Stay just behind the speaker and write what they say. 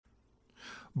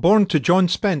Born to John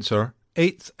Spencer,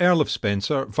 8th Earl of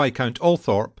Spencer, Viscount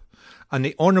Althorp, and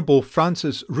the Honourable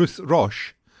Frances Ruth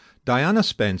Roche, Diana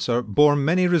Spencer bore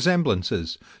many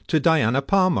resemblances to Diana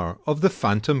Palmer of the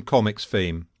Phantom Comics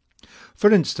fame. For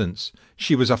instance,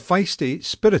 she was a feisty,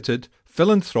 spirited,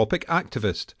 philanthropic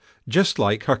activist, just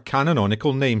like her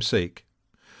canonical namesake.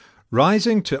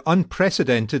 Rising to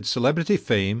unprecedented celebrity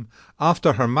fame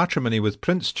after her matrimony with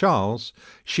Prince Charles,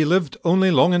 she lived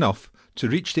only long enough to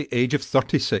reach the age of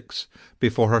 36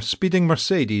 before her speeding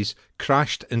Mercedes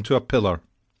crashed into a pillar.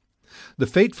 The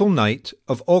fateful night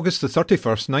of August the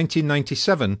 31st,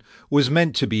 1997 was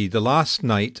meant to be the last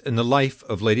night in the life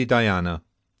of Lady Diana.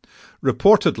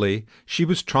 Reportedly, she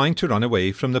was trying to run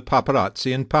away from the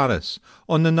paparazzi in Paris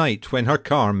on the night when her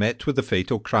car met with the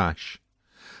fatal crash.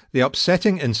 The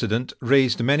upsetting incident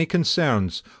raised many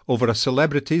concerns over a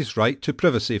celebrity's right to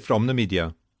privacy from the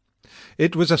media.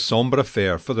 It was a sombre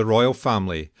affair for the royal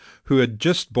family, who had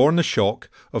just borne the shock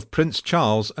of Prince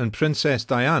Charles and Princess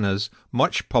Diana's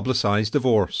much publicised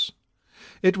divorce.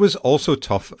 It was also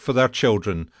tough for their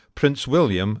children, Prince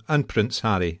William and Prince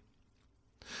Harry.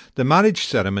 The marriage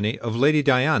ceremony of Lady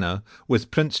Diana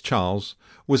with Prince Charles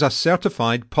was a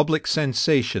certified public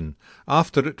sensation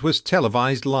after it was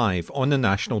televised live on the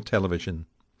national television.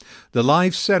 The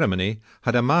live ceremony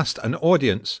had amassed an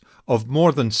audience of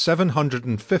more than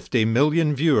 750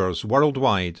 million viewers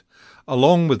worldwide,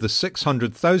 along with the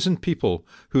 600,000 people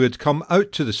who had come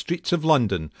out to the streets of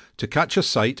London to catch a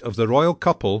sight of the royal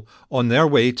couple on their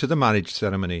way to the marriage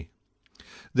ceremony.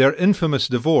 Their infamous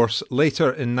divorce later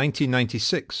in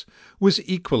 1996 was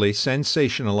equally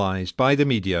sensationalised by the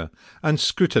media and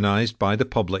scrutinised by the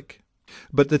public.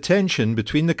 But the tension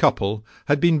between the couple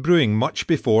had been brewing much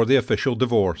before the official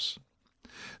divorce.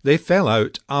 They fell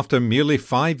out after merely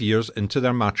 5 years into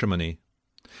their matrimony.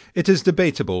 It is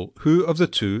debatable who of the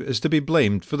two is to be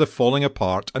blamed for the falling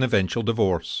apart and eventual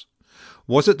divorce.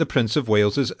 Was it the Prince of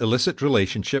Wales's illicit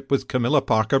relationship with Camilla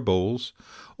Parker Bowles,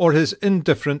 or his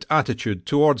indifferent attitude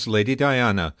towards Lady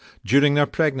Diana during their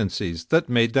pregnancies that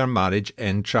made their marriage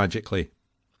end tragically?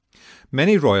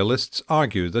 Many royalists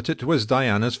argue that it was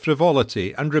Diana's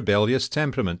frivolity and rebellious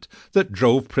temperament that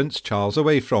drove Prince Charles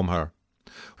away from her.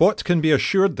 What can be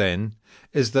assured, then,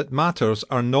 is that matters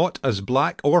are not as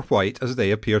black or white as they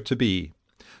appear to be.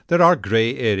 There are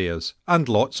grey areas, and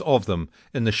lots of them,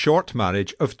 in the short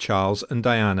marriage of Charles and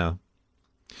Diana.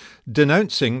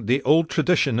 Denouncing the old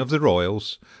tradition of the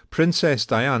royals, Princess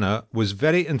Diana was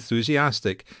very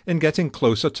enthusiastic in getting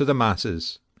closer to the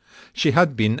masses. She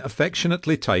had been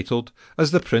affectionately titled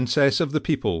as the Princess of the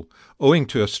People, owing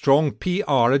to a strong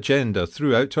PR agenda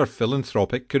throughout her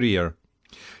philanthropic career.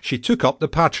 She took up the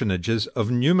patronages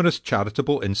of numerous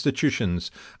charitable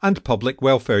institutions and public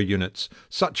welfare units,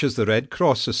 such as the Red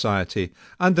Cross Society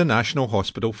and the National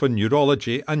Hospital for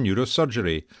Neurology and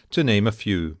Neurosurgery, to name a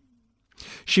few.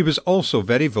 She was also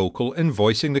very vocal in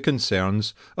voicing the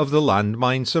concerns of the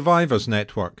Landmine Survivors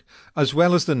Network, as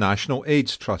well as the National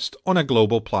AIDS Trust, on a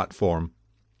global platform.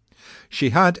 She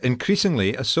had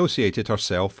increasingly associated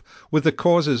herself with the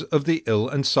causes of the ill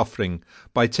and suffering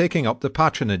by taking up the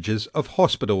patronages of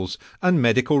hospitals and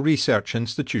medical research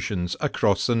institutions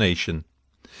across the nation.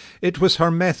 It was her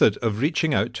method of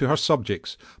reaching out to her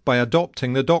subjects by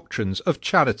adopting the doctrines of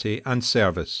charity and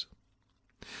service.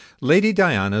 Lady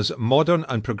Diana's modern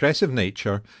and progressive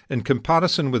nature, in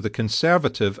comparison with the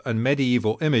conservative and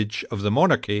medieval image of the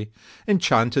monarchy,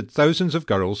 enchanted thousands of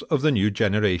girls of the new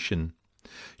generation.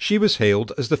 She was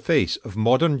hailed as the face of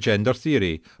modern gender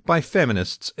theory by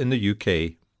feminists in the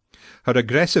UK. Her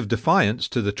aggressive defiance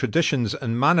to the traditions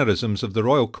and mannerisms of the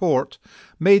royal court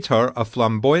made her a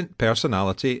flamboyant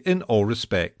personality in all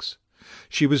respects.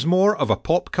 She was more of a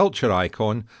pop culture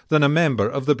icon than a member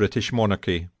of the British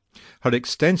monarchy. Her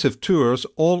extensive tours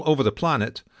all over the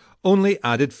planet only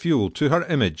added fuel to her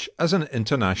image as an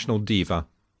international diva.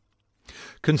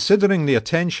 Considering the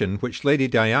attention which Lady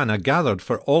Diana gathered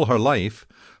for all her life,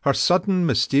 her sudden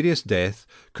mysterious death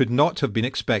could not have been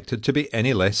expected to be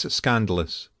any less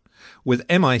scandalous. With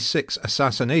MI6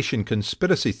 assassination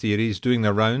conspiracy theories doing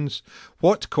their rounds,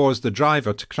 what caused the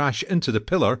driver to crash into the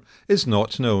pillar is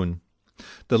not known.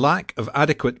 The lack of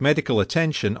adequate medical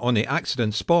attention on the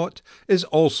accident spot is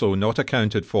also not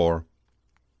accounted for.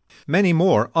 Many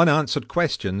more unanswered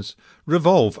questions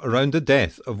revolve around the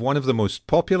death of one of the most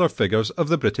popular figures of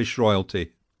the British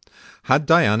royalty. Had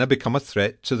Diana become a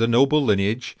threat to the noble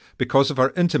lineage because of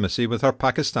her intimacy with her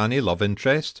Pakistani love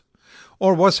interest?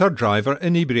 Or was her driver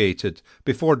inebriated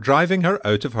before driving her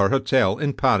out of her hotel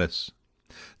in Paris?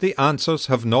 The answers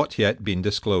have not yet been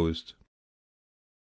disclosed.